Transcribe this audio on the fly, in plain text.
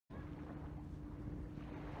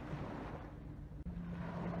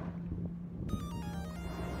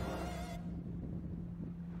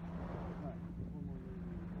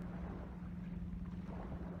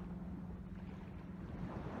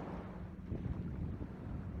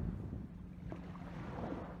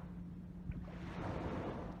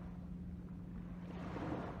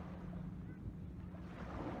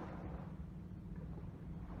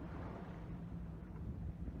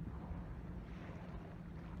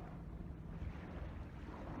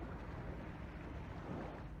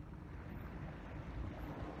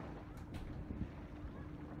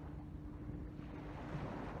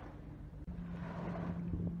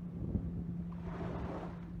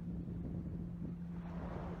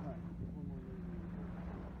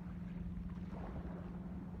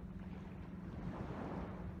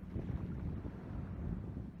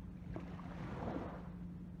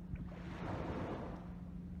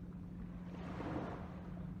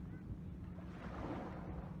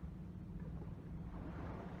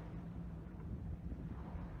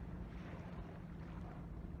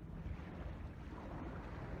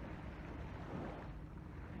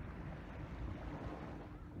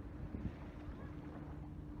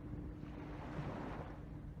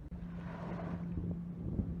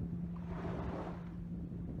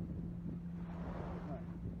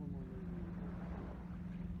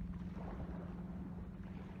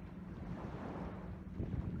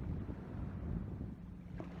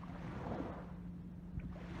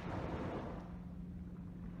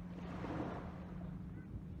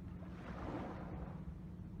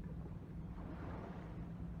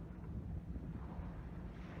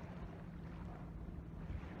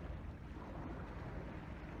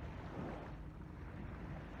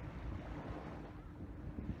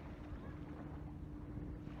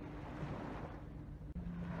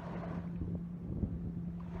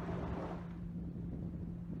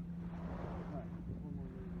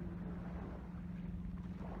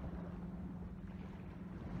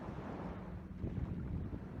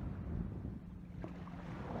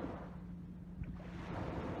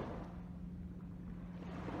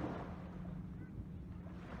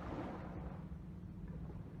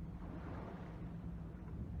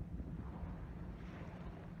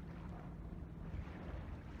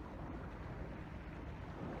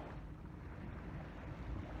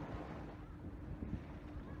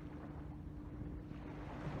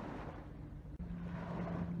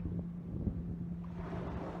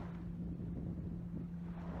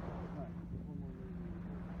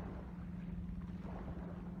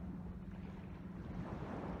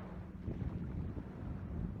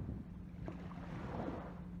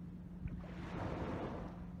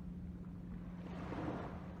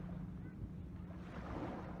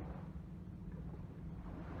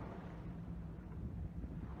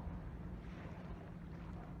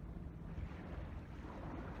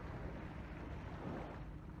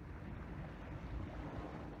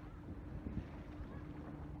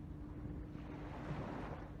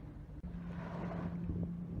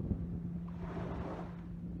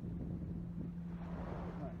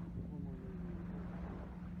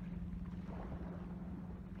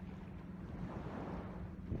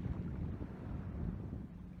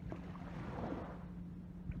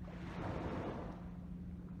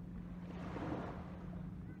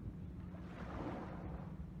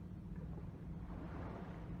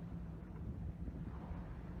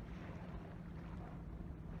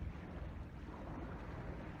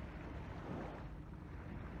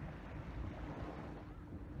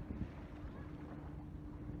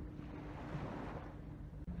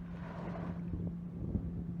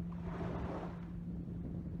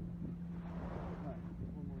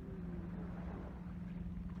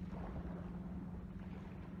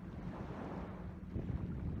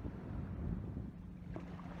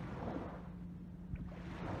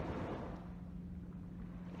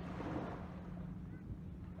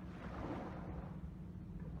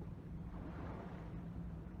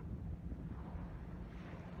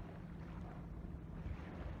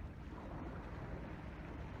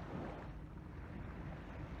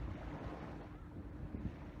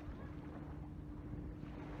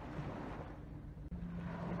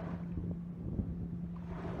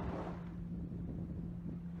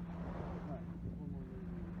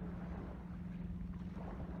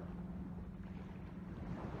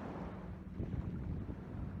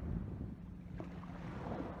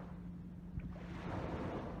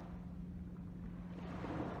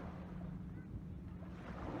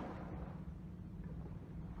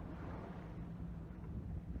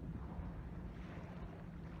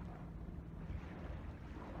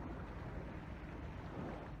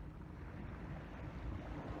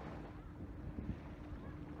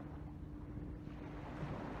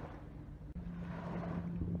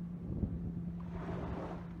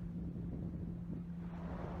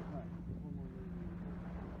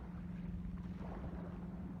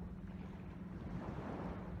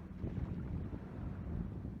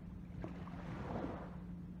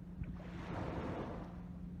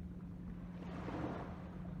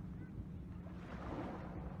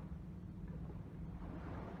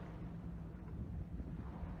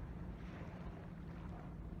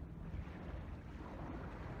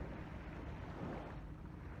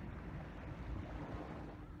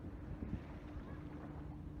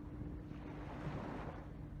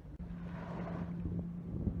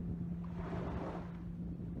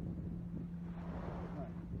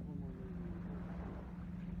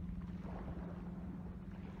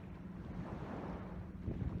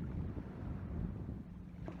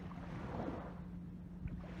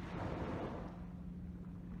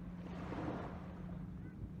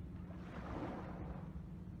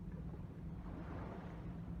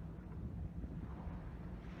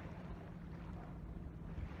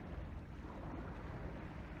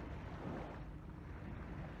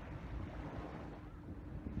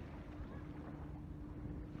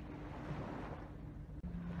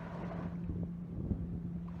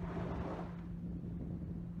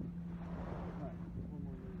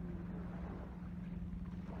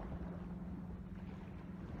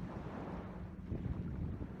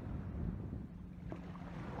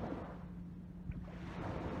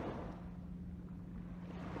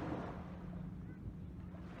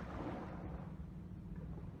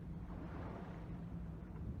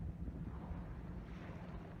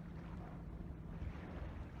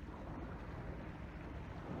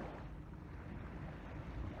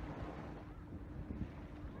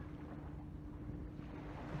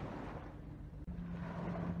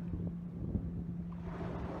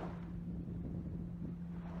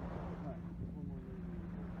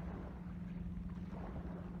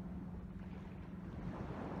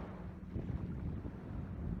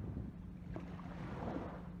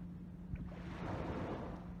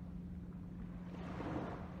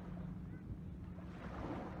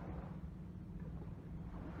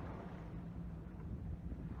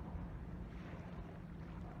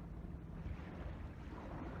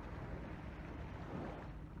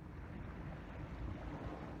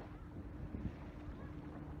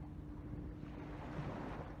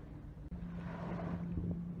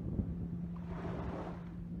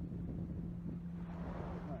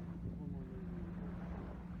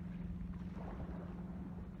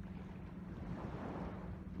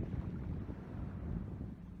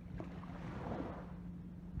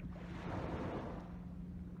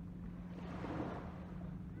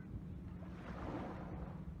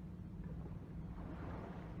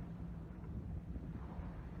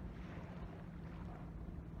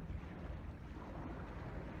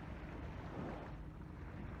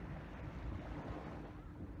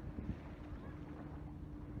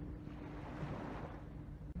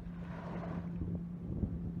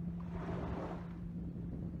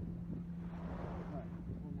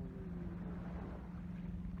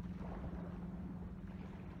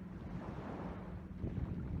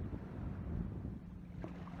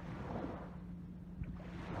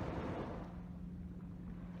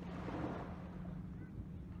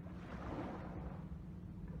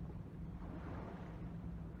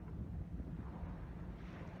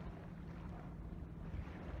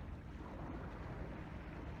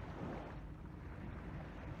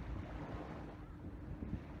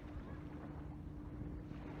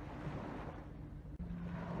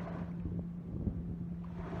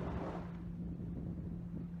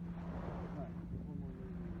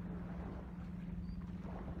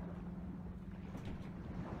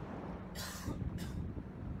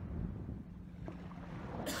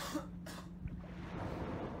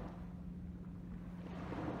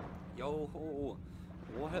Yo,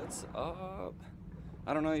 what's up?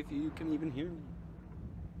 I don't know if you can even hear me.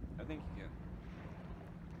 I think you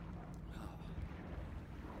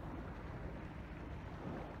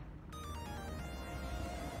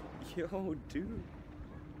can. Yo, dude.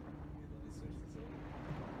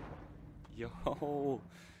 Yo,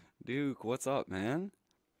 Duke, what's up, man?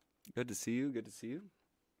 Good to see you. Good to see you.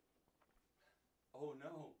 Oh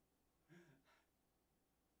no.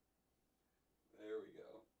 There we go.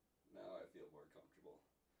 Now I feel more comfortable.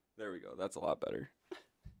 There we go. That's a lot better.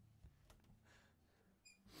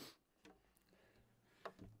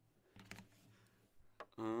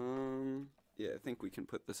 Yeah, I think we can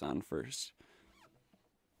put this on first.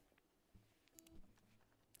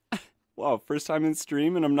 Wow, first time in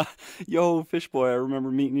stream and I'm not. Yo, Fishboy, I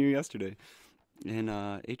remember meeting you yesterday in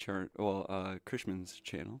HR, well, Krishman's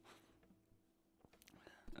channel.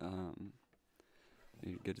 Um,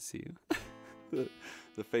 Good to see you.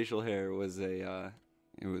 The facial hair was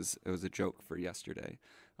it was a joke for yesterday.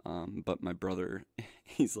 But my brother,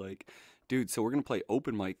 he's like, dude, so we're gonna play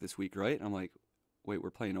open mic this week, right? I'm like, wait,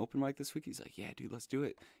 we're playing open mic this week? He's like, yeah, dude, let's do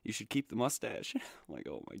it. You should keep the mustache. I'm like,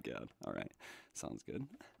 oh my god, all right, sounds good.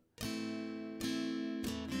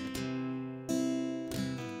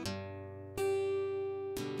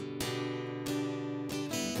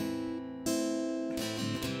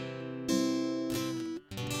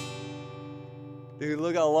 Dude,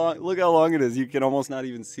 look how long it is. You can almost not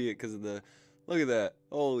even see it because of the. Look at that.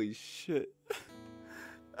 Holy shit.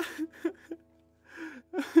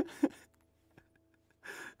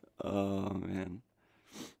 Oh man.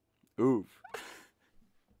 Oof.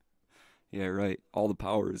 Yeah, right. All the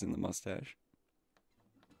power is in the mustache.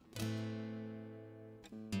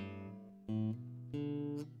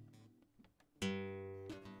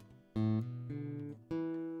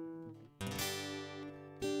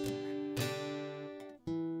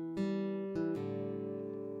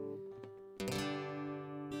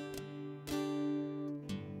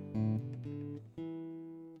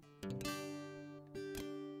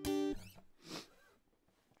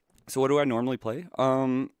 So what do I normally play?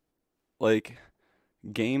 Like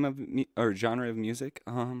game of or genre of music.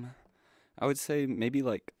 I would say maybe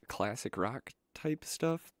like classic rock type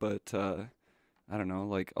stuff, but I don't know,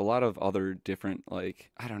 like a lot of other different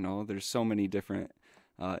like I don't know. There's so many different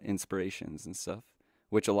inspirations and stuff.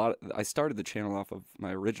 Which a lot. I started the channel off of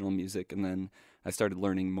my original music, and then I started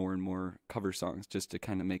learning more and more cover songs just to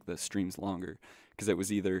kind of make the streams longer. Because it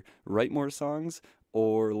was either write more songs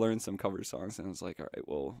or learn some cover songs, and I was like, all right,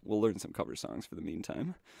 well, we'll learn some cover songs for the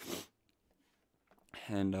meantime.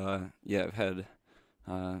 And yeah,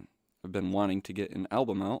 uh, I've been wanting to get an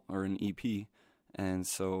album out or an EP, and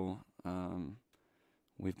so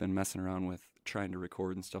we've been messing around with trying to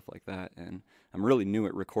record and stuff like that. And I'm really new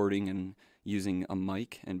at recording and using a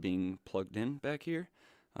mic and being plugged in back here.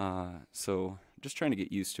 So just trying to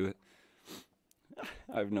get used to it.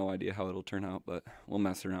 I have no idea how it'll turn out, but we'll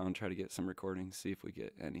mess around, try to get some recordings, see if we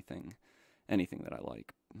get anything that I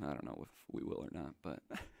like. I don't know if we will or not, but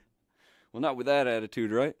well, not with that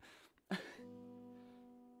attitude, right? I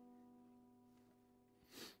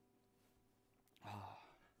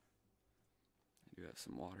do have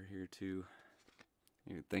some water here too.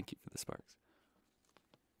 Thank you for the sparks.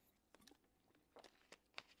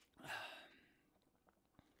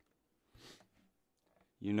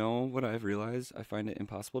 You know what I've realized? I find it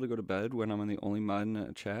impossible to go to bed when I'm the only mod in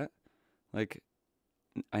a chat. Like,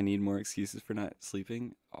 I need more excuses for not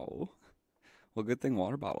sleeping. Oh, well, good thing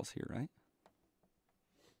water bottle's here, right?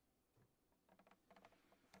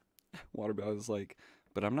 Water bottle's like,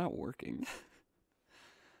 but I'm not working.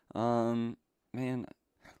 Um, Man,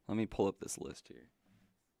 let me pull up this list here.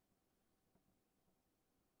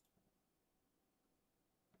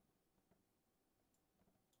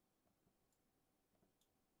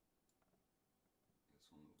 Guess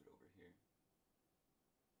we'll move it over here.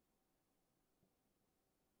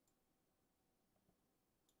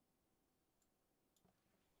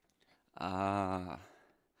 Ah,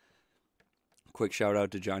 quick shout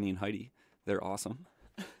out to Johnny and Heidi. They're awesome.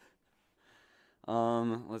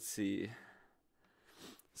 Let's see.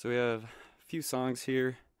 So we have a few songs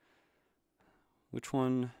here. Which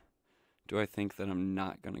one do I think that I'm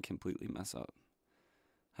not gonna completely mess up?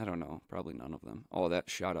 I don't know. Probably none of them. Oh, that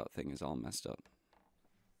shout out thing is all messed up.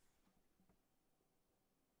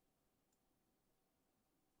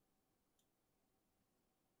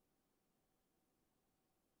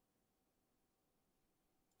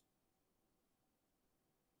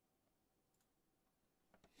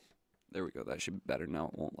 There we go. That should be better now.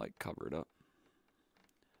 It won't like cover it up.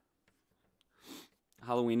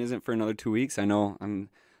 Halloween isn't for another 2 weeks. I know I'm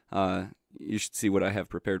You should see what I have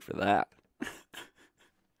prepared for that.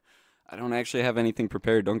 I don't actually have anything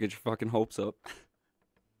prepared. Don't get your fucking hopes up.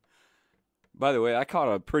 By the way, I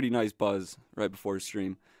caught a pretty nice buzz right before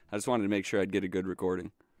stream. I just wanted to make sure I'd get a good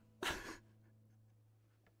recording.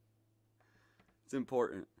 It's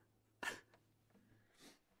important.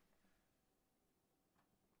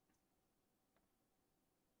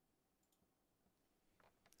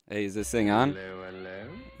 Hey, is this thing on? Hello.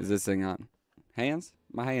 Is this thing on? Hands?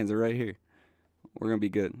 My hands are right here. We're gonna be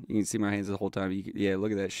good. You can see my hands the whole time. Yeah,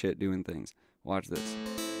 look at that shit doing things. Watch this.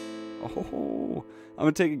 Oh, I'm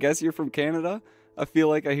gonna take a guess. You're from Canada? I feel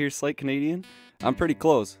like I hear slight Canadian. I'm pretty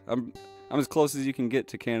close. I'm as close as you can get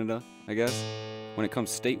to Canada, I guess, when it comes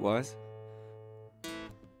state-wise.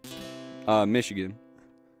 Michigan.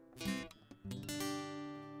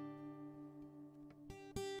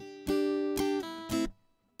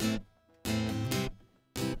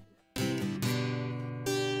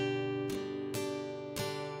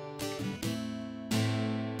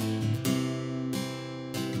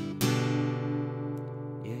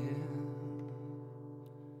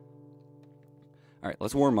 Alright,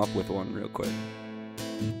 let's warm up with one real quick.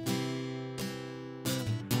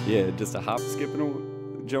 Yeah, just a hop, skip,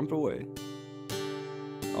 and a jump away.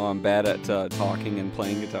 Oh, I'm bad at talking and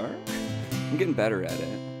playing guitar. I'm getting better at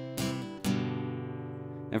it.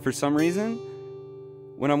 And for some reason,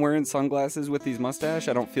 when I'm wearing sunglasses with these mustache,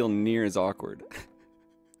 I don't feel near as awkward.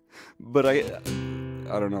 But I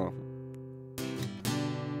don't know.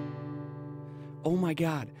 Oh my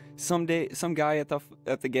god. Some guy at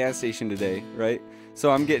the gas station today, right?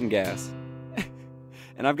 So I'm getting gas.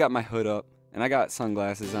 And I've got my hood up and I got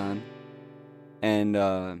sunglasses on. And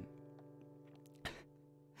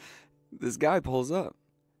this guy pulls up.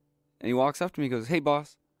 And he walks up to me and goes, "Hey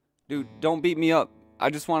boss, dude, don't beat me up.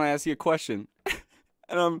 I just want to ask you a question."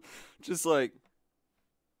 And I'm just like,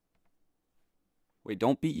 "Wait,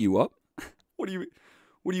 don't beat you up? What do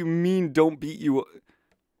you mean don't beat you up?"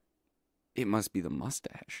 It must be the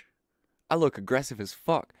mustache. I look aggressive as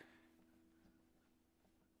fuck.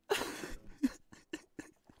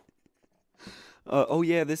 Oh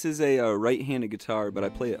yeah, this is a right-handed guitar, but I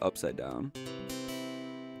play it upside down.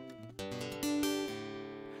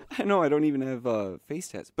 I know I don't even have face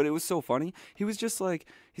tats, but it was so funny. He was just like,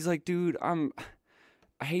 he's like, "Dude, I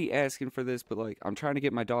hate asking for this, but like, I'm trying to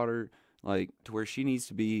get my daughter like to where she needs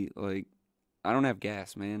to be. Like, I don't have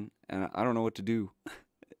gas, man, and I don't know what to do."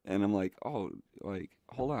 And I'm like, "Oh, like,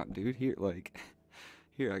 hold on, dude. Here, like,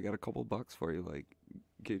 here, I got a couple bucks for you. Like,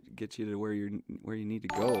 get you to where you need to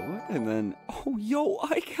go." And then, oh, yo,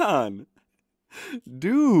 Icon,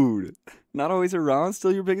 dude, not always around,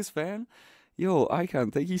 still your biggest fan. Yo, Icon,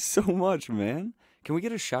 thank you so much, man. Can we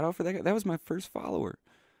get a shout out for that guy? That was my first follower.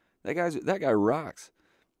 That guy rocks.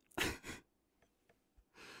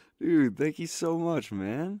 Dude, thank you so much,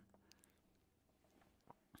 man.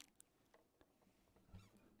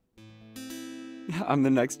 Yeah, I'm the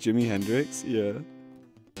next Jimi Hendrix. Yeah.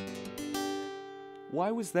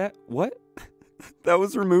 Why was that? What? That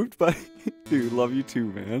was removed by... Dude, love you too,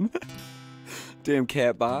 man. Damn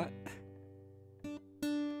Catbot.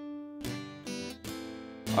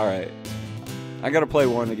 Alright. I gotta play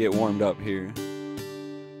one to get warmed up here.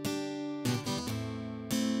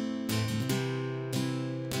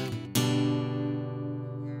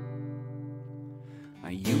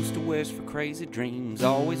 I used to wish for crazy dreams,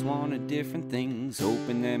 always wanted different things,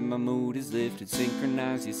 hoping that my mood is lifted.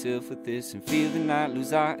 Synchronize yourself with this and feel the night,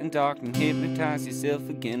 lose eye and dark and hypnotize yourself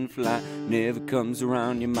again. Fly never comes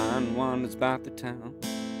around, your mind wanders about the town.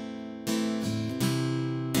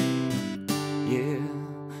 Yeah,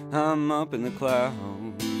 I'm up in the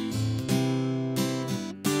clouds.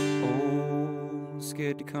 Oh,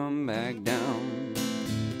 scared to come back down.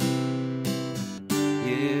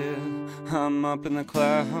 Yeah, I'm up in the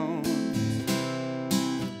clouds.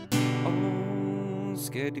 Oh,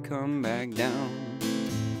 scared to come back down.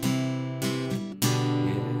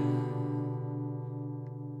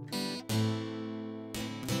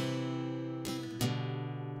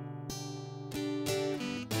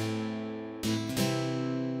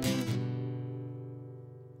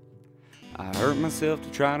 I hurt myself to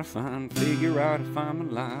try to figure out if I'm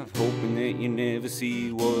alive, hoping that you never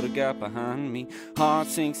see what I got behind me. Heart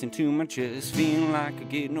sinks into my chest, feeling like I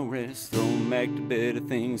get no rest, throwing back to better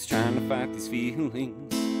things, trying to fight these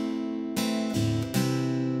feelings.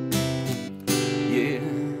 Yeah,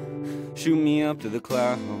 shoot me up to the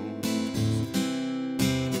clouds,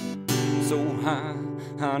 so high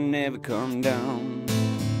I'll never come down.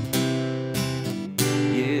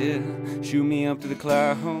 Yeah, shoot me up to the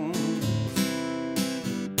clouds,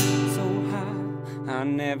 I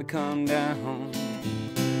never come down.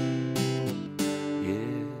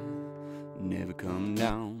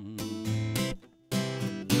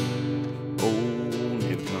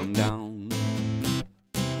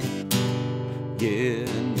 Yeah,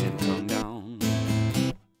 never come down.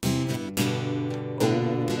 Oh,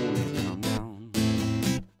 never come down.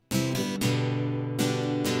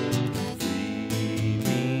 Free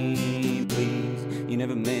me, please. You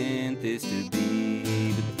never meant this to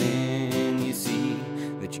be, but then you see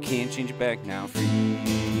that you can't change it back now. Free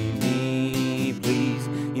me, please.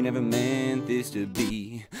 You never meant this to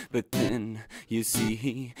be, but then you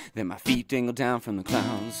see that my feet dangle down from the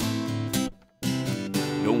clouds.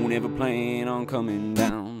 Don't ever plan on coming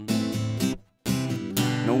down.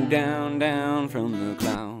 No, down, down from the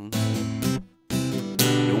clouds.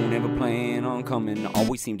 Don't ever plan on coming.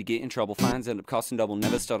 Always seem to get in trouble. Fines end up costing double.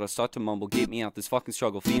 Never start, I start to mumble. Get me out this fucking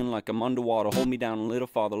struggle. Feeling like I'm underwater. Hold me down a little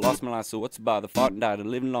farther. Lost my life, so what's the bother? Fought and died of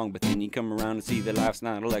living long, but then you come around and see that life's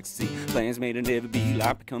not a ecstasy. Plans made to never be.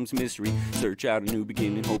 Life becomes a mystery. Search out a new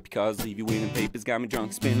beginning. Hope your cause leave you winning. Papers got me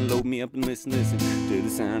drunk. Spin, load me up and listen, listen to the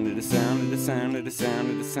sound of the sound of the sound of the sound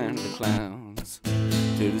of the sound of the clouds.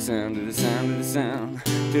 To the sound of the sound of the sound,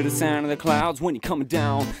 to the sound of the clouds. When you're coming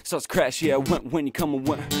down, starts to crash, yeah. When you coming,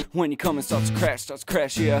 when you coming, starts to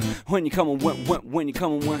crash, yeah. When you coming, when you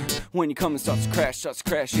coming, when you coming, starts to crash,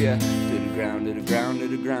 yeah. To the ground, to the ground, to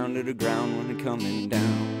the ground, to the ground. When you're coming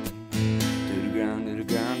down, to the ground, to the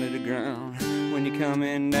ground, to the ground. When you're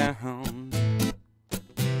coming down,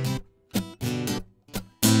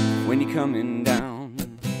 when you're coming down,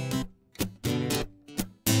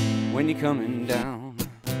 when you're coming down.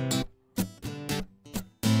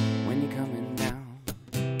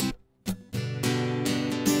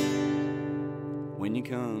 When you're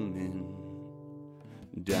coming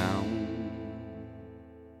down.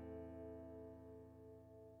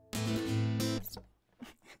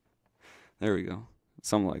 There we go.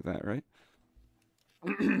 Something like that, right?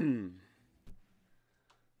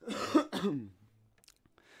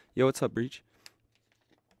 Yo, what's up, Breach?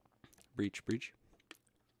 Breach.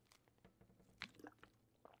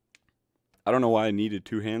 I don't know why I needed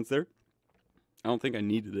two hands there. I don't think I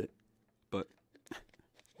needed it, but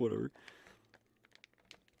whatever.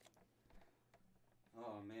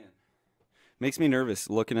 Makes me nervous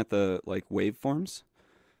looking at the like waveforms.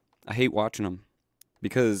 I hate watching them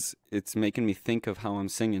because it's making me think of how I'm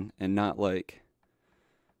singing and not like,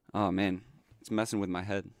 oh man, it's messing with my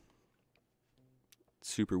head.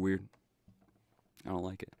 It's super weird. I don't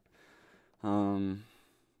like it.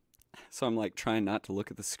 So I'm like trying not to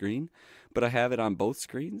look at the screen, but I have it on both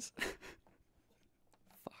screens.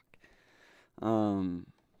 Fuck.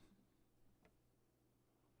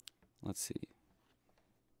 Let's see.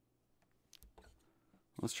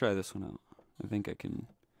 Let's try this one out. I think I can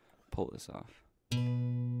pull this off.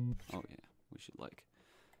 Oh yeah, we should like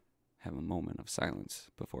have a moment of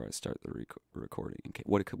silence before I start the recording. Okay,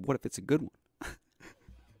 what if it's a good one?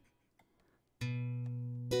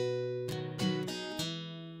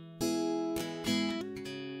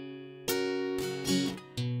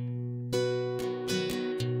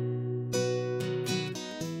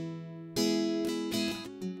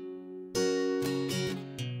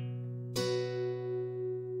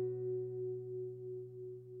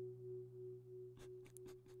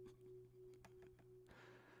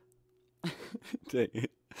 Dang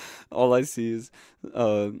it. All I see is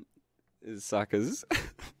Sokka's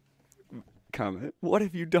comment. What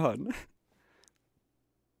have you done?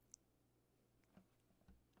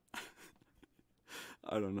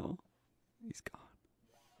 I don't know. He's gone.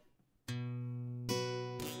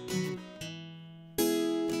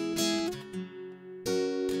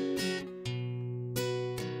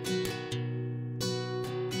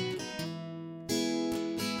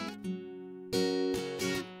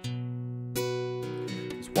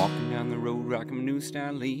 Walking down the road, rocking my new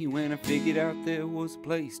style Lee, when I figured out there was a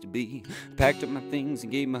place to be. Packed up my things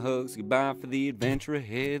and gave my hugs goodbye for the adventure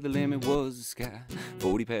ahead. The limit was the sky.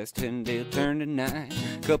 40 past 10, they'll turn to 9.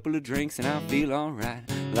 Couple of drinks and I'll feel alright.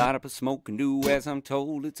 Light up a smoke and do as I'm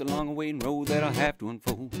told. It's a long waiting road that I'll have to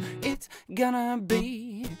unfold. It's gonna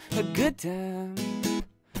be a good time.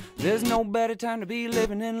 There's no better time to be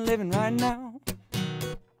living than living right now.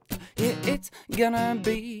 Yeah, it's gonna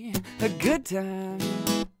be a good time.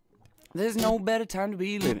 There's no better time to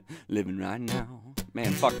be living right now.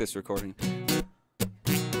 Man, fuck this recording.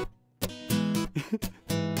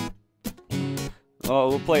 Oh,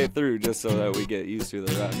 we'll play it through just so that we get used to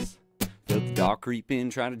the rest. Felt the dark creep in,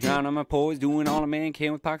 trying to drown out my poise, doing all a man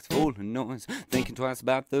can with pockets full of noise. Thinking twice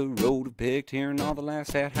about the road I picked, hearing all the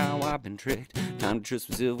laughs at how I've been tricked. Time to trust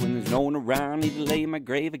myself when there's no one around. Need to lay in my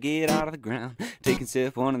grave or get out of the ground. Taking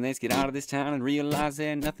step one and let's get out of this town and realize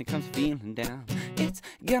that nothing comes feeling down. It's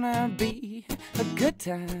gonna be a good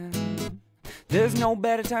time. There's no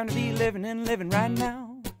better time to be living than living right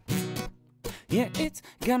now. Yeah, it's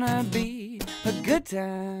gonna be a good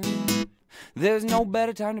time. There's no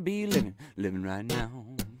better time to be living right now.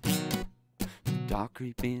 Dark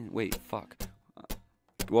creeping. Wait, fuck.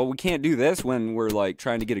 Well, we can't do this when we're like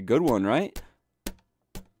trying to get a good one, right?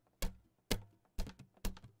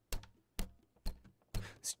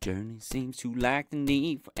 This journey seems to lack the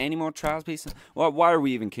need for any more trials, peace. Why are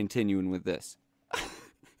we even continuing with this? God,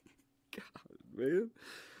 man.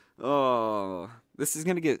 Oh, this is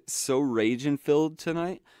gonna get so raging filled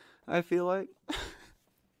tonight, I feel like.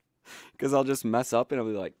 Because I'll just mess up and I'll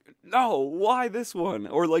be like, no, why this one?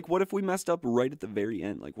 Or like, what if we messed up right at the very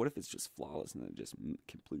end? Like, what if it's just flawless and then just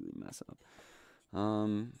completely mess up?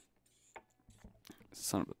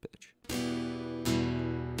 Son of a bitch.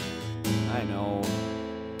 I know.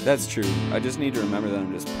 That's true. I just need to remember that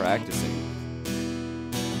I'm just practicing.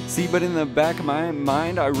 See, but in the back of my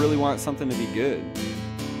mind, I really want something to be good.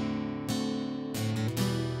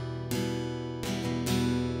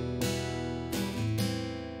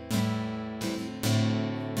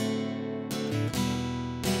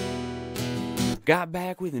 Got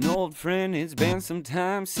back with an old friend, it's been some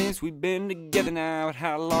time since we've been together now.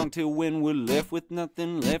 How long till when we're left with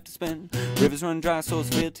nothing left to spend? Rivers run dry, souls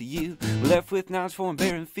fail to you. We're left with knowledge for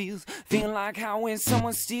barren fields. Feeling like how when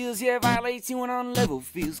someone steals, yeah, violates you and on level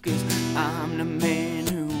feels. Cause I'm the man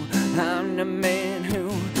who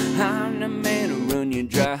run you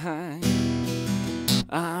dry.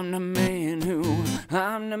 I'm the man who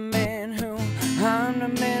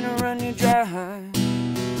run you dry.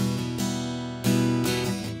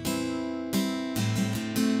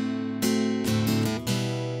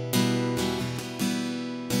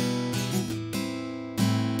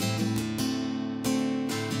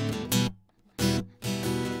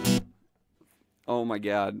 Oh my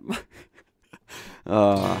god.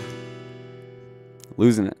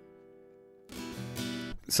 Losing it.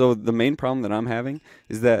 So the main problem that I'm having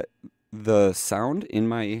is that the sound in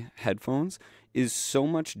my headphones is so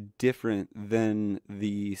much different than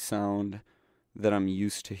the sound that I'm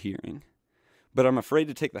used to hearing. But I'm afraid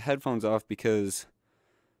to take the headphones off because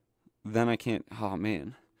then I can't,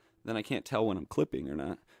 then I can't tell when I'm clipping or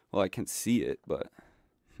not. Well, I can see it, but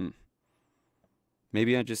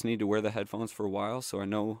maybe I just need to wear the headphones for a while so I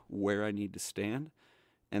know where I need to stand.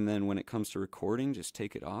 And then when it comes to recording, just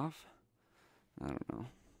take it off. I don't know.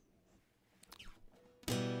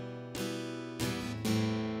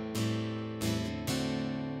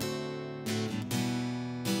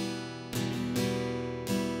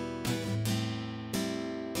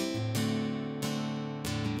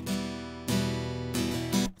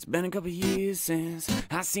 Been a couple years since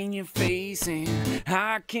I seen your face, and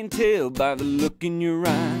I can tell by the look in your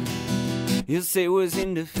eye. You say it was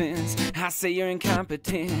in defense, I say you're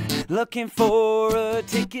incompetent, looking for a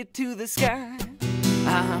ticket to the sky.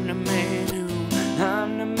 I'm the man who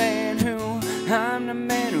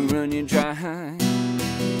run you dry.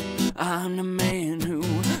 I'm the man who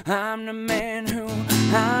run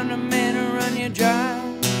you dry.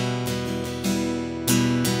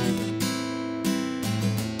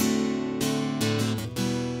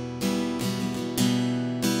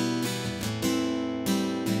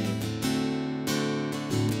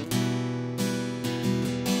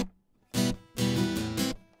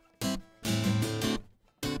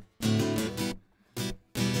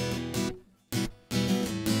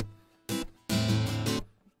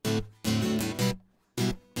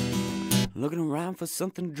 Looking around for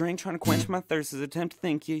something to drink, trying to quench my thirst as I attempt to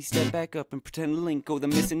think. Yeah, you step back up and pretend to link. Oh, the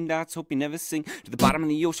missing dots, hope you never sink to the bottom of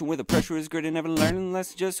the ocean where the pressure is greater. Never learn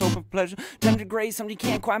unless just hope for pleasure. Time to graze, something you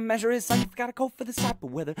can't quite measure. It's like you've got to cope for this type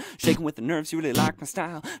of weather. Shaking with the nerves, you really like my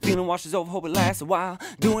style. Feeling washes over, hope it lasts a while.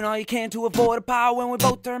 Doing all you can to avoid a pile when we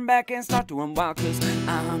both turn back and start to run wild. Cause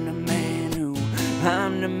I'm the man who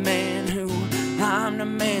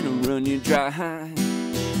run you dry.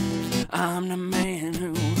 I'm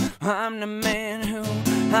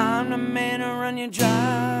the man who run you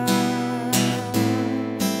dry.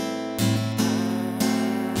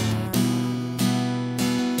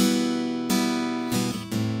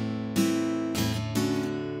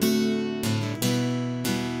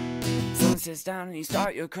 Sun sits down and you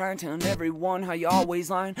start your crying, telling everyone how you always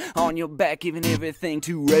lying on your back, giving everything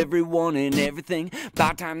to everyone and everything. By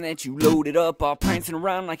the time that you loaded up, all prancing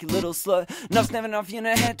around like a little slut. Enough's never enough, you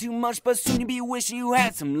never had too much, but soon you be wishing you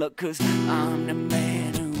had some luck. Cause I'm the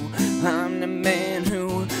man who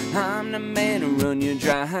run you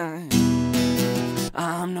dry.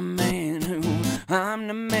 I'm the man who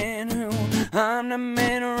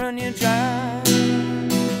run you dry.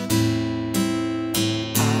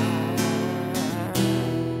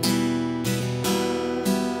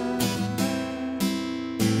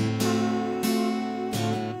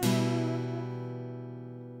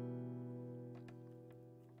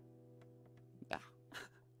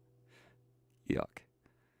 Yuck.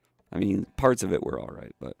 I mean, parts of it were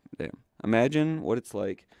alright, but damn. Imagine what it's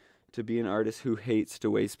like to be an artist who hates to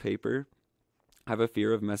waste paper. I have a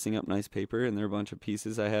fear of messing up nice paper, and there are a bunch of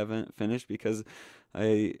pieces I haven't finished because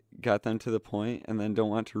I got them to the point and then don't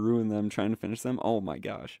want to ruin them trying to finish them. Oh my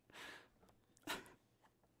gosh.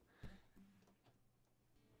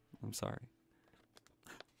 I'm sorry.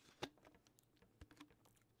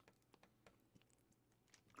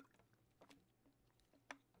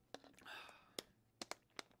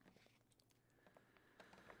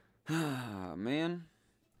 Man.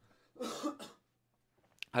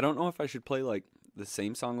 I don't know if I should play like the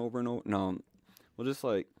same song over and over. No, we'll just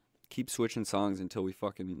like keep switching songs until we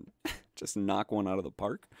fucking just knock one out of the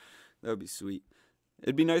park. That would be sweet.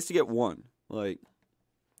 It'd be nice to get one. Like,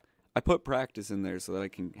 I put practice in there so that I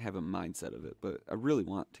can have a mindset of it, but I really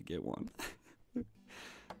want to get one.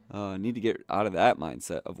 I need to get out of that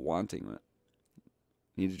mindset of wanting it.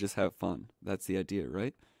 Need to just have fun. That's the idea,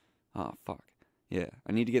 right? Oh, fuck. Yeah,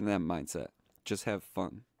 I need to get in that mindset. Just have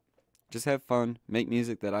fun. Just have fun. Make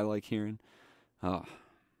music that I like hearing. Yeah,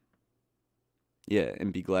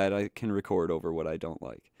 and be glad I can record over what I don't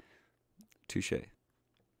like. Touche.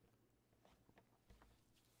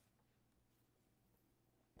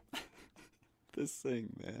 This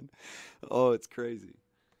thing, man. Oh, it's crazy.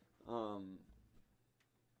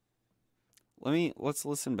 Let's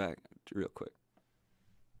listen back real quick.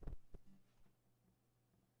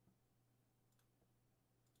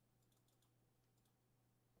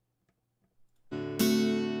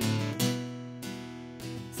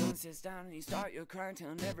 Sits down and you start your crying,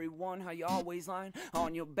 telling everyone how you always lying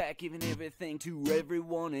on your back, giving everything to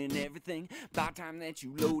everyone and everything. By the time that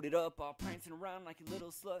you load it up, all prancing around like a little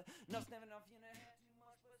slut. Enough's never enough, you never had too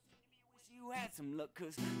much, but you wish you had some luck,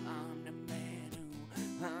 'cause I'm the man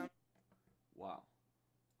who. Wow.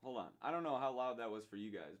 Hold on. I don't know how loud that was for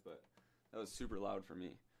you guys, but that was super loud for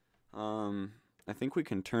me. I think we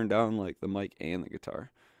can turn down like the mic and the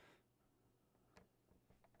guitar.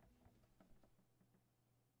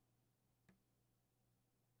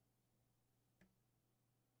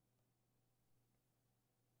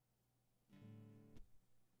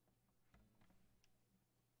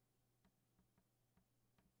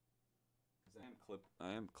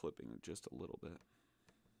 I am clipping just a little bit.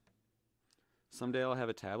 Someday I'll have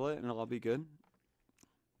a tablet and it'll all be good.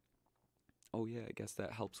 Oh yeah, I guess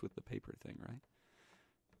that helps with the paper thing, right?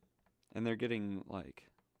 And they're getting like,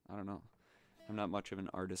 I don't know. I'm not much of an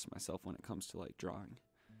artist myself when it comes to like drawing.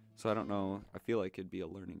 So I don't know. I feel like it'd be a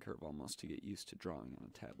learning curve almost to get used to drawing on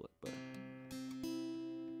a tablet, but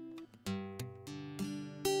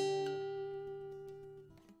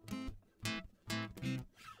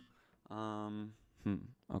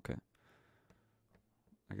okay.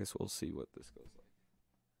 I guess we'll see what this goes like.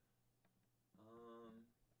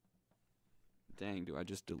 Dang, do I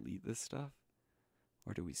just delete this stuff?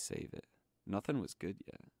 Or do we save it? Nothing was good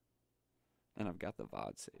yet. And I've got the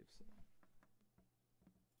VOD saved. So.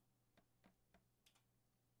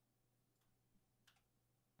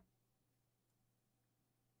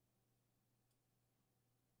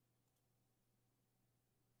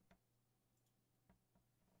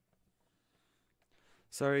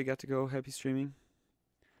 Sorry, I got to go. Happy streaming.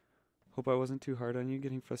 Hope I wasn't too hard on you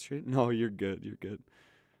getting frustrated. No, you're good. You're good.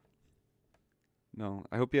 No,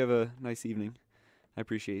 I hope you have a nice evening. I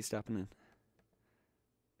appreciate you stopping in.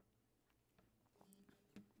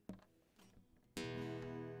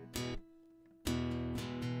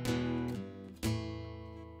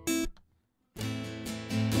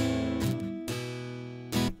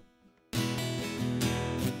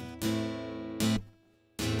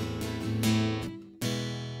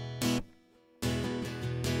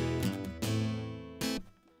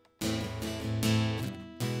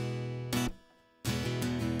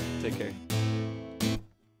 Take care.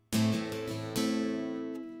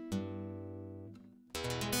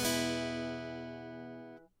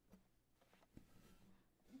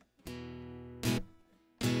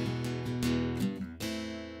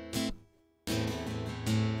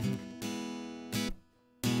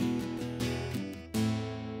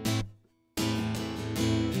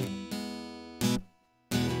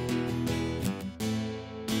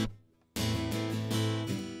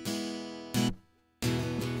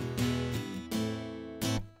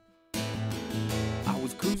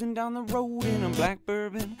 Cruising down the road in a black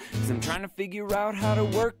bourbon, 'cause I'm trying to figure out how to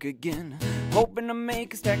work again. Hoping to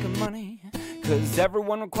make a stack of money, 'cause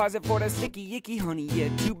everyone requires it for that sticky icky honey.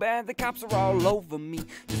 Yeah, too bad the cops are all over me,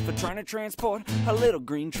 just for trying to transport a little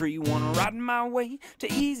green tree. Wanna ride my way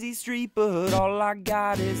to Easy Street, but all I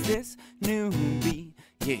got is this newbie.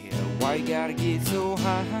 Yeah, why you gotta get so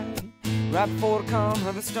high? right before the calm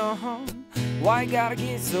of the storm. Why you gotta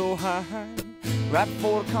get so high? Right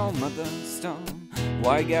before the calm of the storm.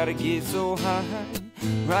 Why you gotta get so high?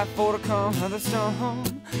 Right before the calm of the storm.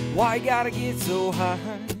 Why you gotta get so high?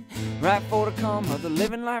 Right before the calm of the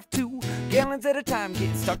living life too. Gallons at a time,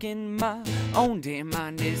 getting stuck in my own damn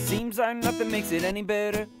mind. It seems like nothing makes it any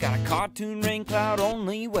better. Got a cartoon rain cloud,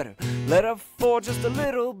 only wetter. Let her fall just a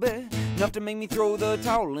little bit, enough to make me throw the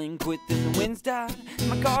towel and quit. Then the winds died,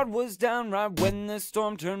 my guard was down right when the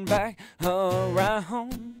storm turned back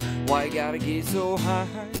around. Why you gotta get so high?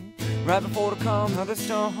 Right before the calm of the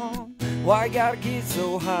storm. Why you gotta get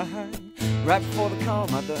so high? Right before the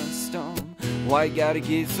calm of the storm. Why you gotta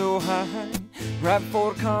get so high? Right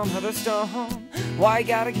before the calm of the storm. Why you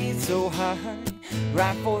gotta get so high?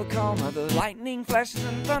 Right before the calm of the lightning flashes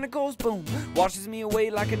and the thunder goes boom. Washes me away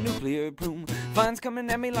like a nuclear plume. Finds coming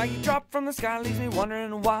at me like you dropped from the sky. Leaves me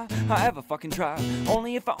wondering why I ever fucking tried.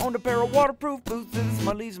 Only if I owned a pair of waterproof boots. This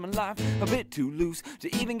mud leaves my life a bit too loose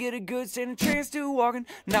to even get a good standing chance to walking.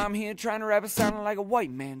 Now I'm here trying to rap it sounding like a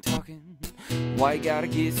white man talking. Why you gotta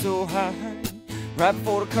get so high? Right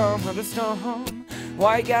before the calm of the storm.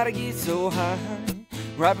 Why you gotta get so high?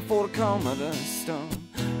 Right before the calm of the storm.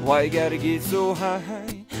 Why you gotta get so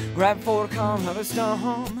high? Right before the calm of the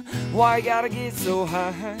storm. Why you gotta get so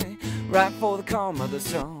high? Right before the calm of the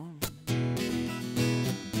storm.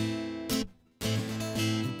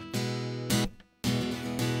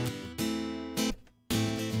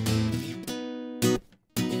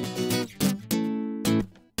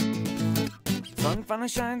 Sun finally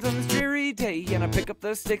shines on this dreary day, and I pick up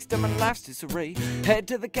the sticks to my life's disarray. Head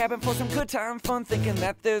to the cabin for some good time fun, thinking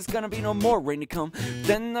that there's gonna be no more rain to come.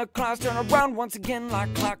 Then the clouds turn around once again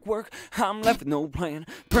like clockwork. I'm left with no plan,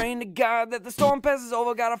 praying to God that the storm passes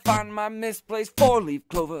over. Gotta find my misplaced four-leaf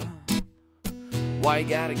clover. Why you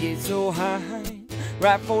gotta get so high?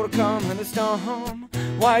 Right before the calm of the storm.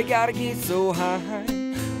 Why you gotta get so high?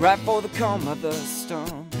 Right before the calm of the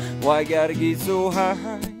storm. Why you gotta get so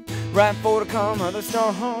high? Right before the calm of the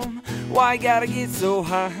storm. Why you gotta get so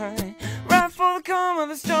high? Right before the calm of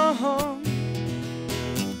the storm.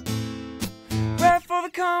 Right before the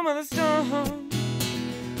calm of the storm.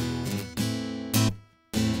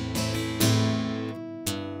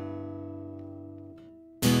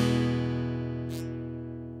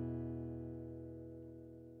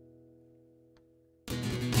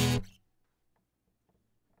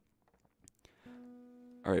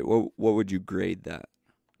 All right, what would you grade that?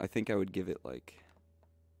 I think I would give it like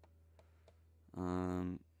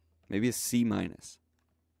maybe a C minus.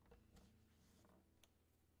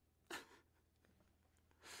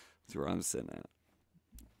 That's where I'm sitting at.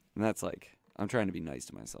 And that's like, I'm trying to be nice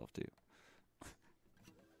to myself too.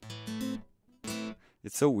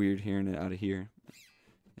 It's so weird hearing it out of here.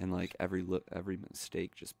 And like every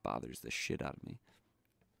mistake just bothers the shit out of me.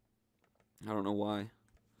 I don't know why.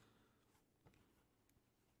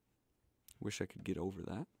 Wish I could get over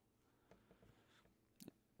that.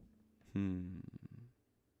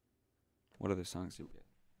 What other songs do we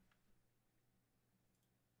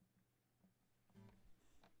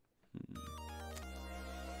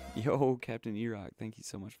get? Yo, Captain E-Rock, thank you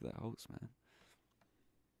so much for that host, man.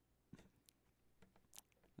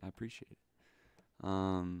 I appreciate it.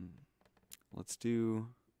 Let's do...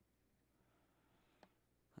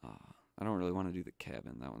 I don't really want to do the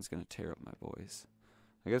cabin. That one's going to tear up my voice.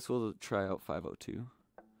 I guess we'll try out 502.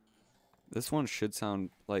 This one should sound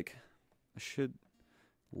like... I should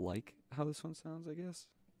like how this one sounds, I guess.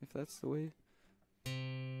 If that's the way.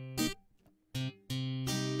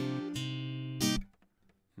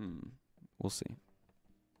 We'll see.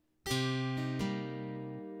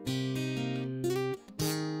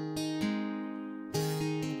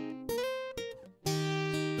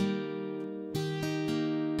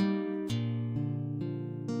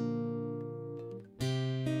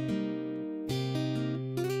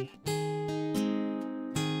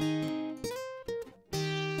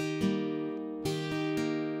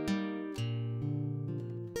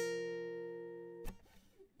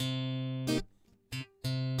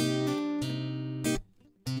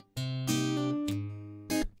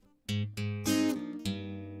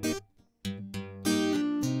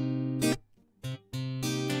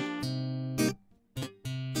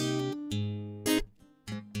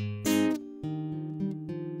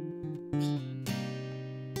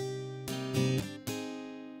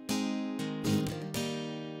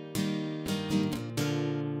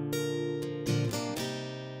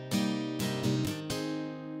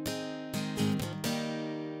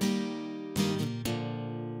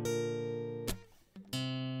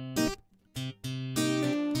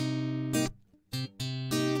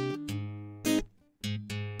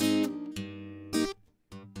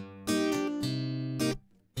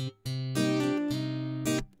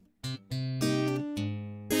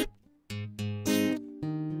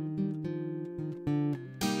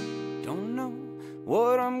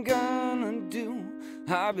 what I'm gonna do.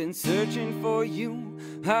 I've been searching for you,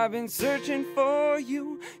 I've been searching for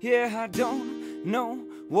you. Yeah, I don't know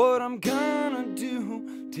what I'm gonna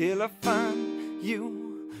do till I find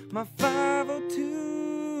you, my 502.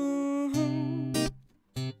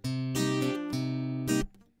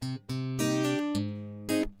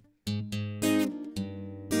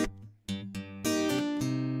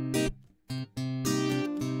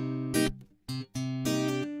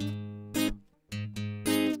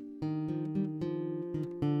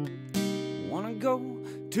 Wanna go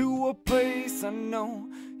to a place I know,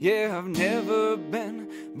 yeah, I've never been,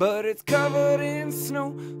 but it's covered in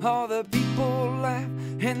snow. All the people laugh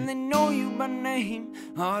and they know you by name.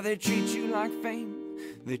 Oh, they treat you like fame,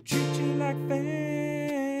 they treat you like fame.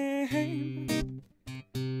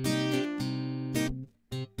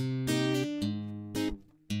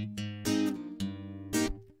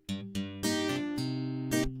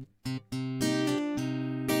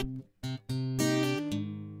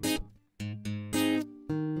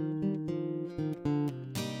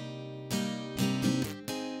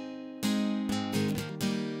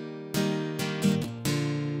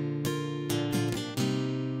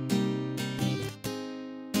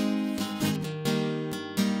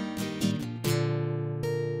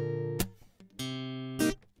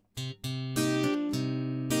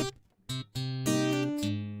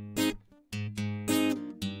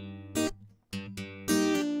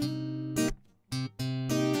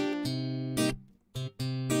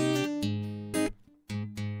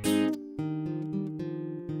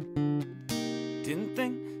 Didn't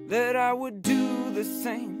think that I would do the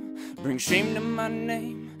same, bring shame to my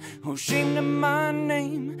name, oh shame to my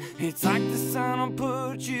name. It's like the sun will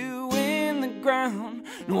put you in the ground.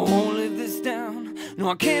 No, I won't live this down, no,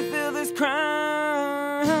 I can't feel this crown.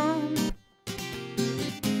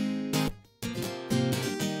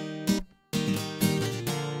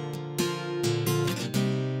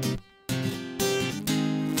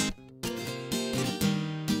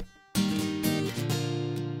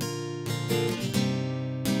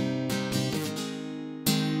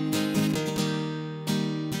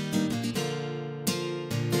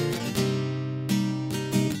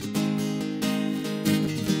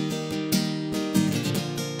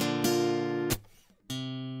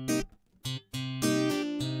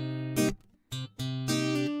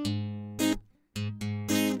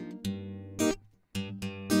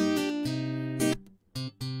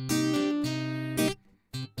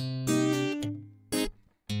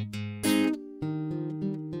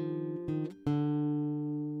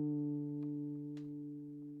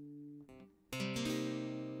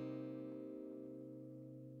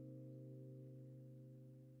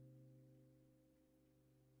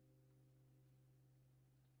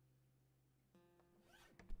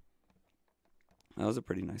 That was a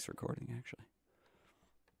pretty nice recording, actually.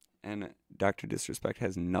 And Dr. Disrespect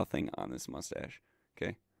has nothing on this mustache,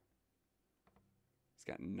 okay? He's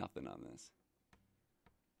got nothing on this.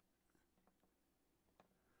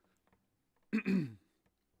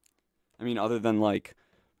 I mean, other than like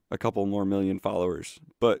a couple more million followers.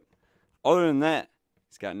 But other than that,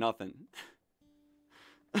 he's got nothing.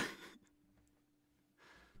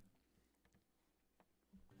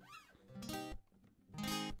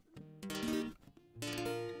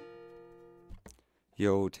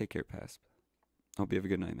 Yo, take care, Pasp. Hope you have a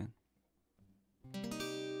good night, man.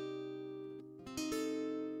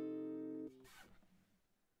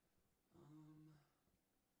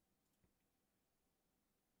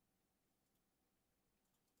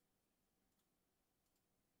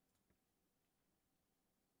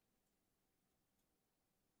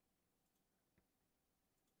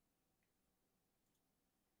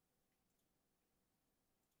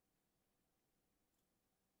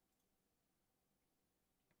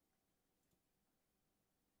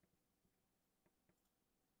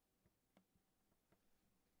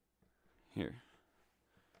 Here.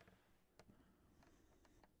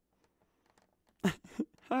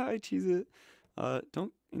 Hi, Cheese It.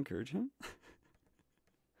 Don't encourage him.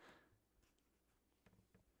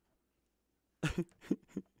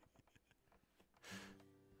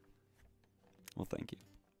 Well, thank you.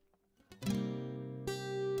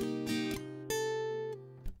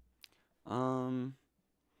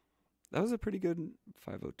 That was a pretty good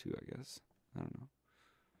 502, I guess. I don't know.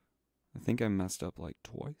 I think I messed up like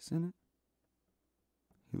twice in it.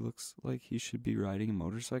 He looks like he should be riding a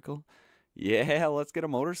motorcycle. Yeah, let's get a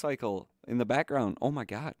motorcycle in the background. Oh my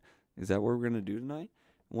God. Is that what we're going to do tonight?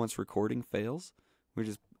 Once recording fails, we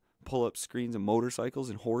just pull up screens of motorcycles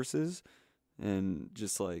and horses and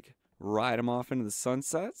just like ride them off into the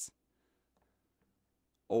sunsets.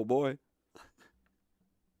 Oh boy.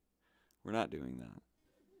 We're not doing that.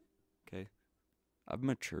 Okay? I've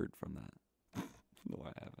matured from that. No,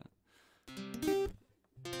 I haven't.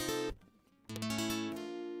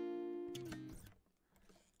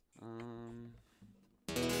 Um.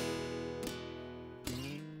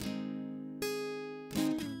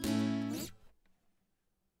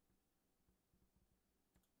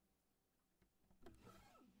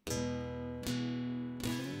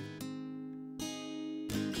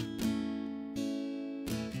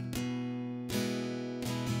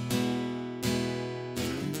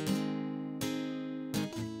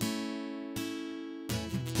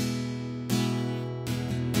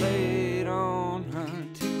 Late on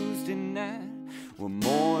a Tuesday night, we're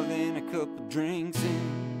more than a couple drinks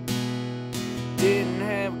in. Didn't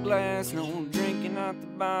have a glass, no drinking out the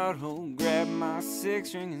bottle. Grab my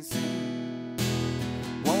six-string and sing.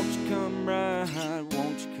 Won't you come ride,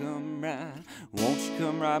 won't you come ride, won't you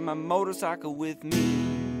come ride my motorcycle with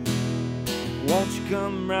me? Won't you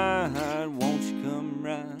come ride, won't you come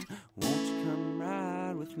ride, won't you come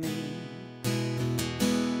ride with me?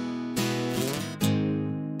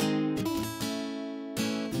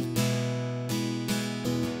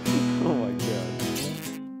 Oh my god.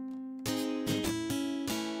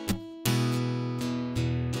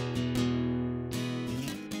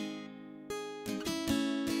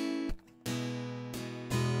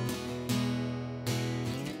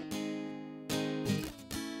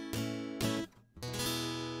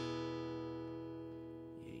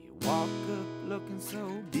 Yeah, you walk up looking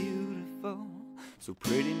so beautiful, so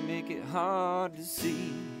pretty make it hard to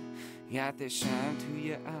see. You got that shine to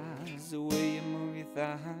your eyes, the way you move your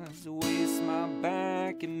thighs, the way you smile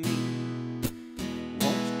back at me.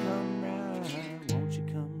 Won't you come ride, won't you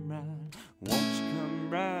come ride, won't you come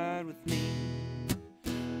ride with me?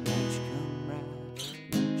 Won't you come ride,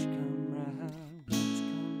 won't you come ride, won't you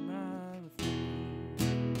come ride with me?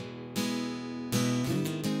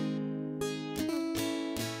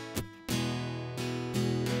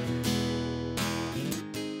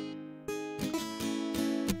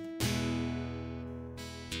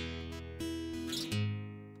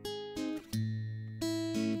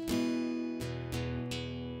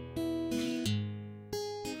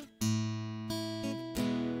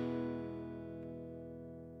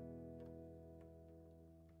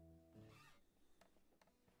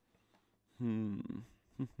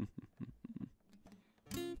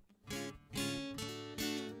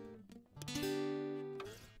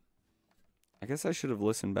 I guess I should have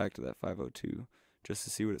listened back to that 502 just to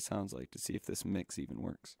see what it sounds like, to see if this mix even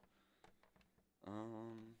works.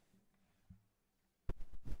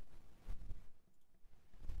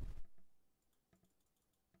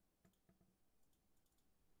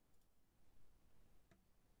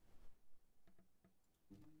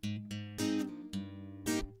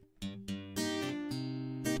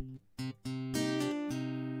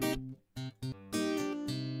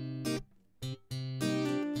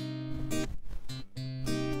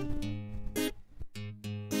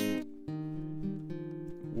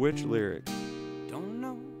 Which lyric? Don't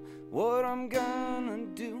know what I'm gonna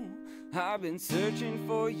do. I've been searching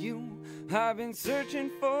for you. I've been searching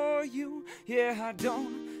for you. Yeah, I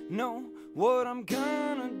don't know what I'm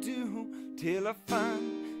gonna do till I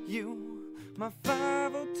find you, my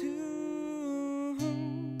 502.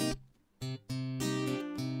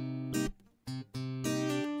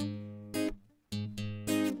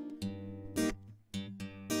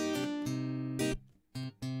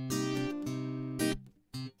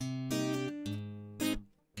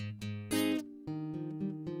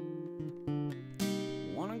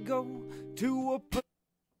 Wanna go to a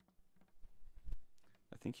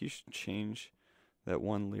I think you should change that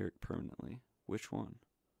one lyric permanently. Which one?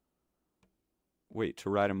 Wait,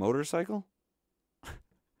 to ride a motorcycle?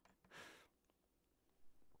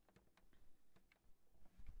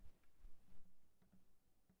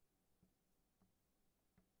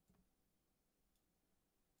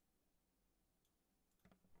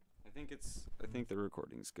 I think the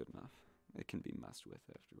recording's good enough. It can be messed with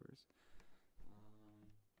afterwards.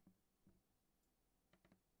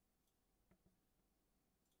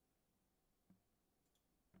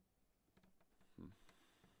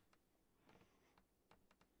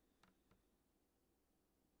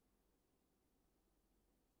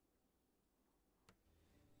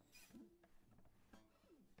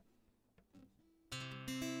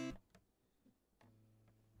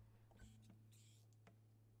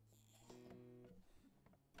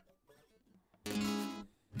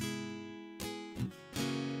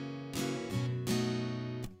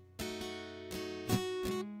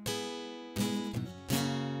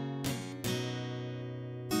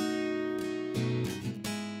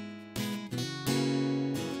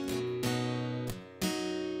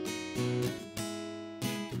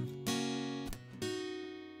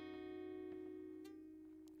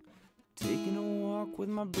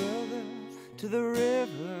 my brother to the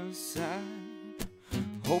riverside,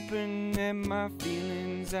 hoping that my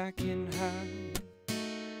feelings I can hide.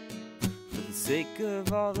 For the sake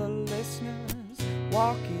of all the listeners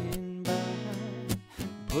walking by,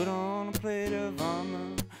 put on a plate of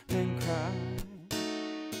armor and cry.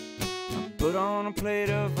 Put on a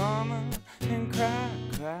plate of armor and cry,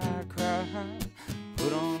 cry, cry.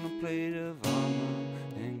 Put on a plate of armor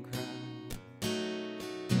and cry.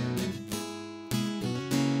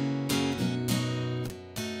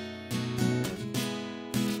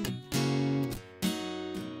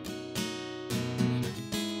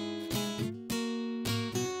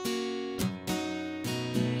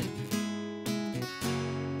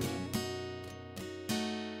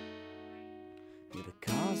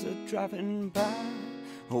 Driving by,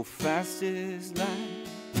 oh fast as light,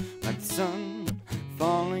 like the sun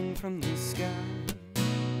falling from the sky.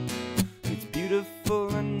 It's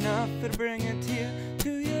beautiful enough to bring a tear to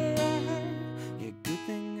your eye. Yeah, good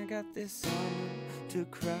thing I got this armor to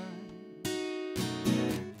cry.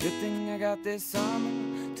 Good thing I got this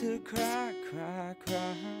armor to cry, cry,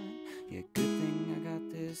 cry. Yeah, good thing I got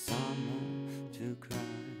this armor to cry.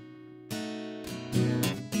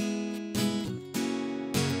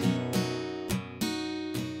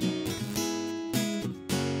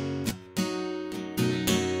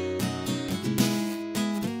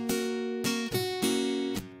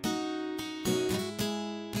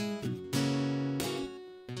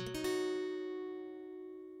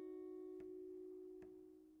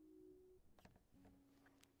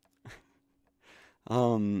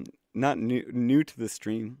 Not new to the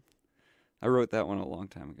stream. I wrote that one a long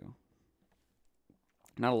time ago.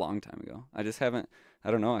 Not a long time ago. I just haven't, I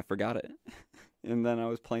don't know, I forgot it. And then I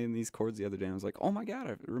was playing these chords the other day and I was like, oh my god,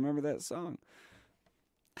 I remember that song.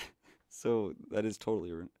 So that is totally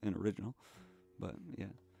an original. But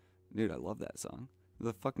yeah. Dude, I love that song.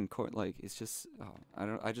 The fucking chord, like, it's just, oh,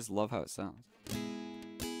 I just love how it sounds.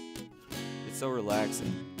 It's so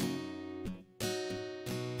relaxing.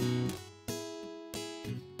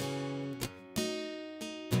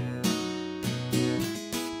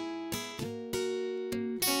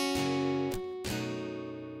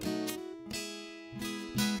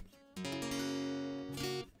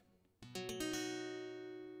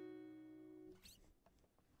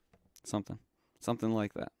 Something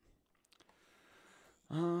like that.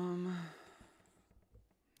 I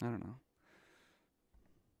don't know.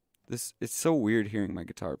 It's so weird hearing my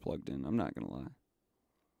guitar plugged in. I'm not gonna lie.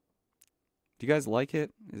 Do you guys like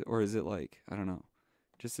it? Or is it like, I don't know,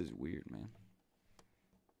 just as weird, man.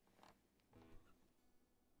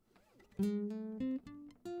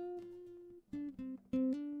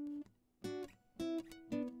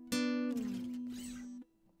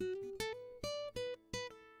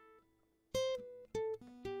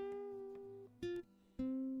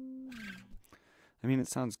 I mean, it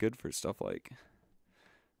sounds good for stuff like...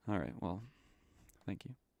 Alright, well, thank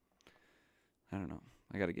you. I don't know.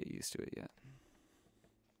 I gotta get used to it yet.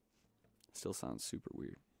 Still sounds super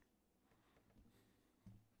weird.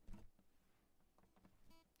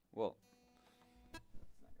 Well, it's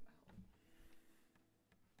not gonna help.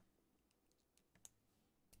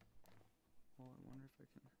 Well, I wonder if I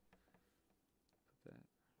can put that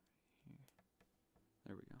here.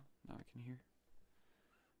 There we go. Now I can hear.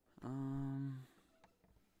 Oh.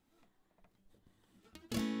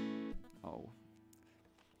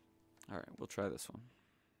 Alright, we'll try this one.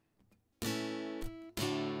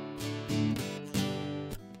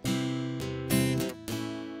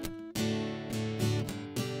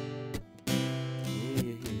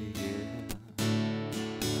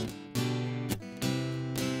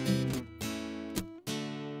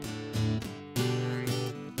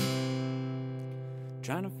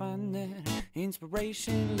 Trying to find that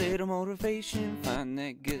inspiration, little motivation, find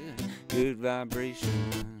that good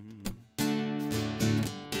vibration.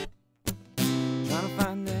 Trying to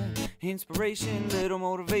find that inspiration, little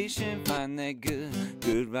motivation, find that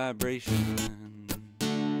good vibration.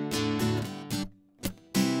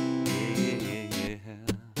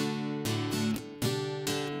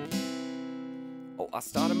 I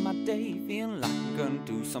started my day feeling like I'm gonna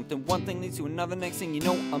do something. One thing leads to another, next thing you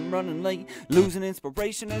know I'm running late, losing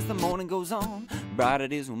inspiration as the morning goes on. Bright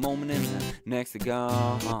it is one moment and the next they're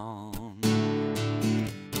gone. Oh,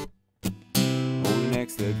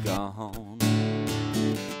 next they're gone.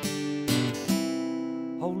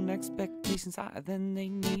 Holding expectations higher than they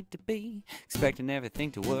need to be, expecting everything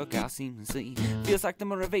to work out seamlessly. Feels like the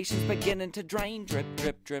motivation's beginning to drain. Drip,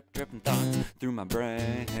 drip, drip, dripping thoughts through my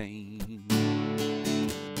brain.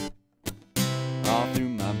 All through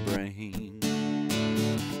my brain.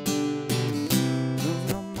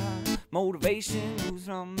 Losing all my motivation,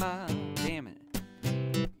 losing all my, damn it.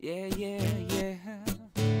 Yeah, yeah, yeah.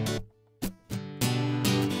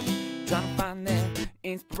 Trying to find that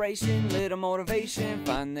inspiration, little motivation,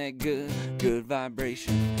 find that good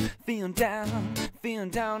vibration. Feeling down,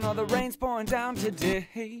 all the rain's pouring down today.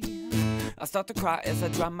 I start to cry as I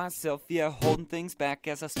dry myself, yeah, holding things back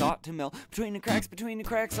as I start to melt between the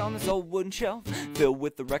cracks on this old wooden shelf, filled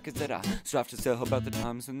with the records that I strive to sell, about the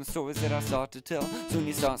times and the stories that I start to tell. Soon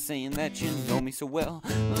you start saying that you know me so well,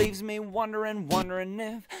 leaves me wondering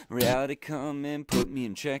if reality come and put me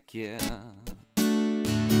in check, yeah,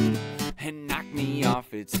 and knock me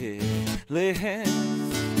off its head.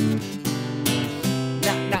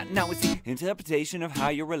 Now it's the interpretation of how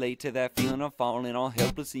you relate to that feeling of falling all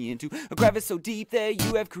helplessly into a crevice so deep that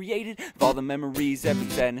you have created, of all the memories that bring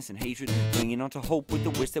sadness and hatred, clinging on to hope with the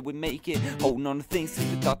wish that we make it, holding on to things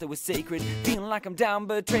since we thought they were sacred, feeling like I'm down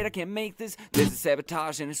betrayed, I can't make this, there's a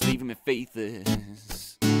sabotage and it's leaving me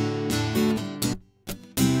faithless.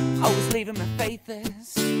 Oh, it's leaving me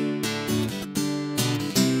faithless. Losing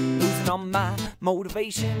all my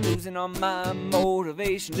motivation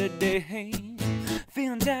today.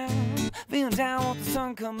 Feeling down, want the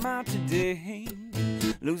sun come out today.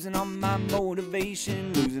 Losing all my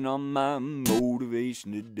motivation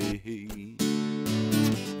today.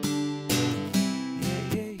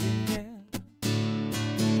 Yeah, yeah, yeah.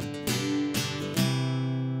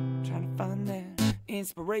 Trying to find that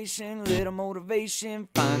inspiration, little motivation,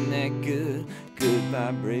 find that good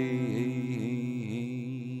vibration.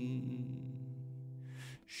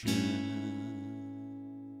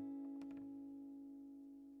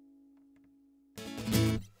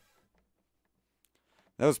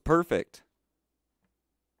 That was perfect.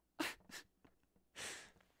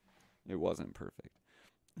 It wasn't perfect.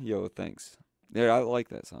 Yo, thanks. Yeah, I like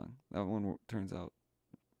that song. That one turns out,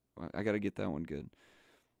 I gotta get that one good.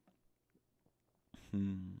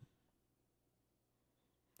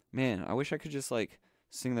 Man, I wish I could just like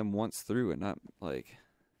sing them once through and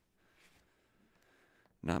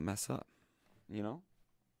not mess up, you know?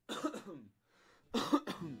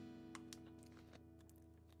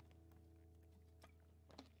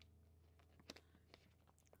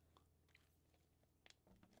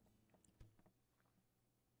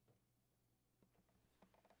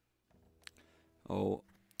 Oh,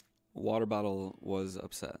 water bottle was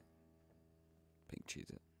upset. Pink cheese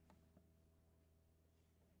it.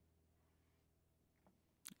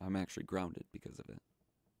 I'm actually grounded because of it.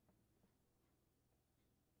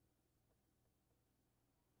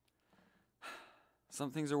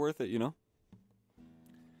 Some things are worth it, you know?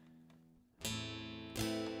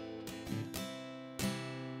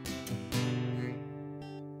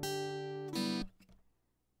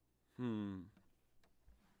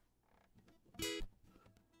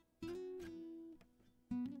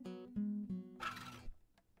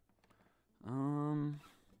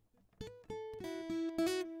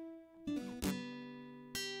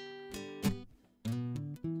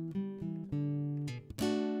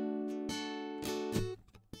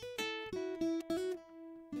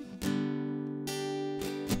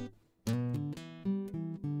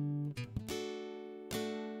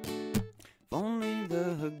 Only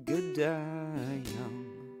the good die young.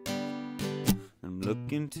 I'm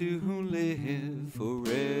looking to live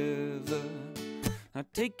forever. I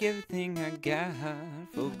take everything I got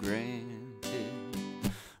for granted.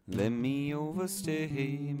 Let me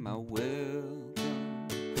overstay my welcome.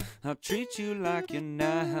 I'll treat you like you're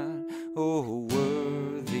not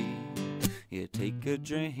worthy. Yeah, take a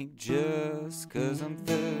drink just 'cause I'm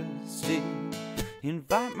thirsty.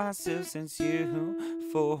 Invite myself since you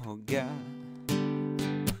forgot.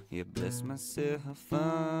 Yeah, bless myself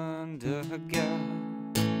under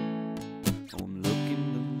God. Oh, I'm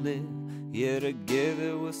looking to live, yeah,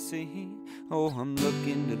 together we'll see. Oh, I'm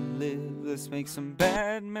looking to live, let's make some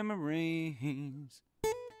bad memories.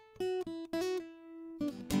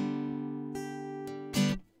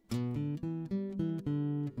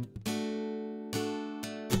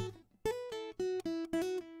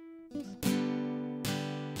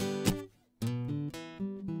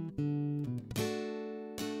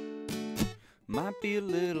 Might be a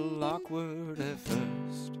little awkward at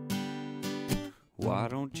first. Why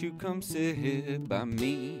don't you come sit by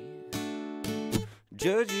me?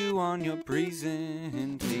 Judge you on your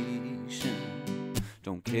presentation.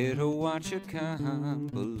 Don't care to watch your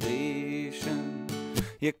compilation.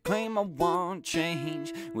 You claim I want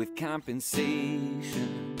change with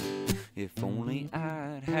compensation. If only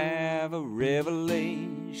I'd have a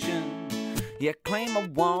revelation. You claim I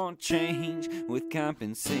want change with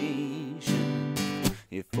compensation.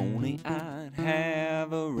 If only I'd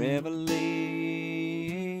have a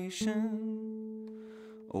revelation. inspiration.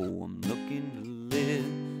 Oh, I'm looking to live,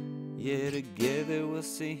 yeah, together we'll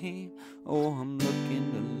see. Oh, I'm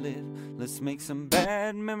looking to live, let's make some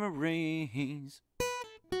bad memories.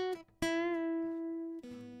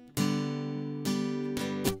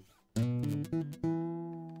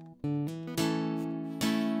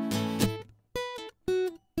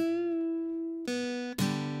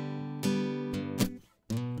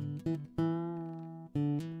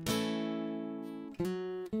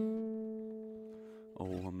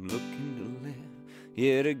 Oh, I'm looking to live,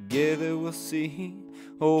 yeah, together we'll see.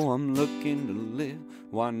 Oh, I'm looking to live,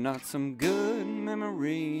 why not some good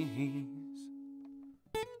memories?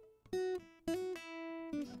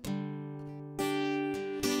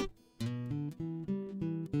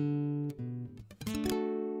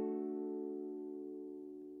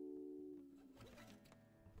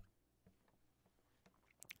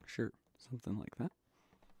 Sure, something like that.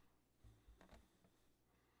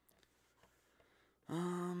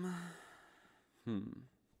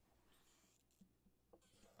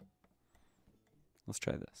 Let's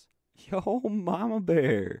try this. Yo, Mama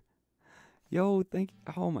Bear. Yo, thank you.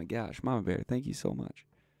 Oh my gosh, Mama Bear, thank you so much.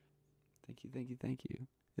 Thank you, thank you, thank you.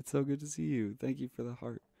 It's so good to see you. Thank you for the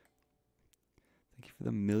heart. Thank you for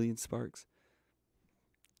the million sparks.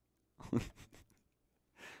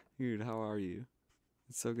 Dude, how are you?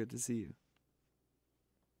 It's so good to see you.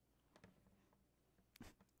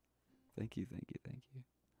 Thank you, thank you, thank you.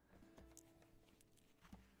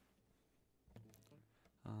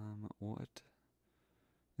 What?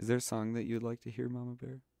 Is there a song that you'd like to hear, Mama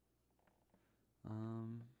Bear?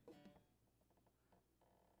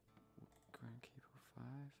 Grand Cable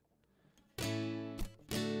 5.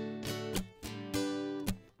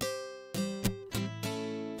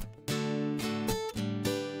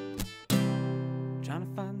 Trying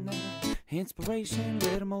to find that inspiration,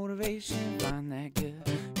 little motivation, find that good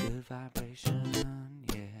vibration,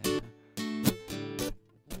 yeah.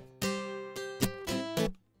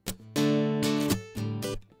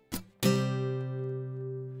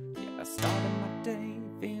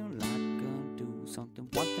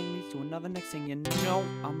 Another, next thing you know,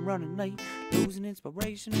 I'm running late, losing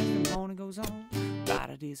inspiration as the morning goes on. About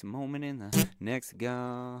a decent moment in the next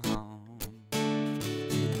gone,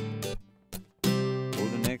 or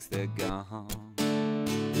the next they're gone.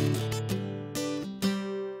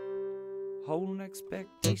 Holding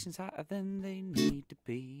expectations higher than they need to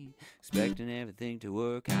be, expecting everything to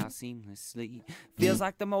work out seamlessly. Feels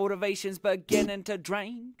like the motivation's beginning to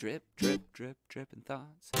drain. Drip, drip, drip, dripping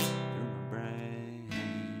thoughts through my brain.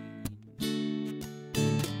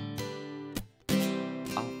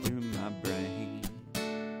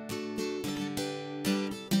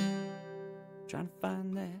 Trying to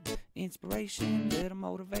find that inspiration, little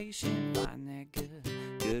motivation, find that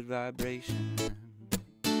good vibration.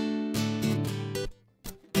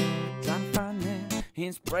 Trying to find that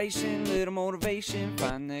inspiration, little motivation,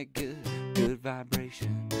 find that good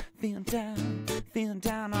vibration. Feeling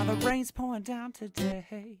down, all the rain's pouring down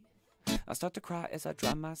today. I start to cry as I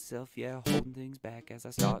dry myself, yeah, holding things back as I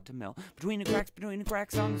start to melt. Between the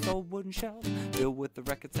cracks on this old wooden shelf, filled with the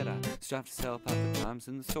records that I strive to sell, about the times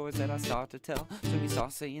and the stories that I start to tell. So you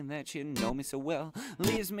start saying that you know me so well,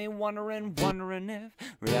 leaves me wondering if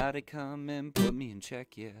reality come and put me in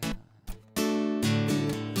check, yeah,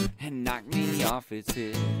 and knock me off its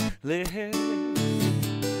head.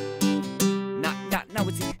 Now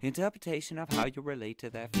it's the interpretation of how you relate to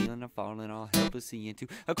that feeling of falling all helplessly into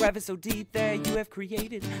a crevice so deep that you have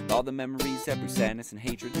created. All the memories that bring sadness and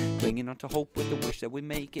hatred, clinging on to hope with the wish that we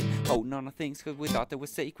make it, holding on to things cause we thought they were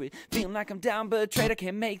sacred. Feeling like I'm down but betrayed, I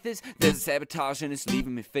can't make this. There's a sabotage and it's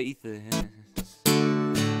leaving me faithless.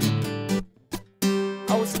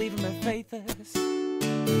 Oh, it's leaving me faithless.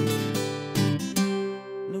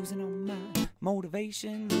 Losing all my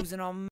motivation, losing all my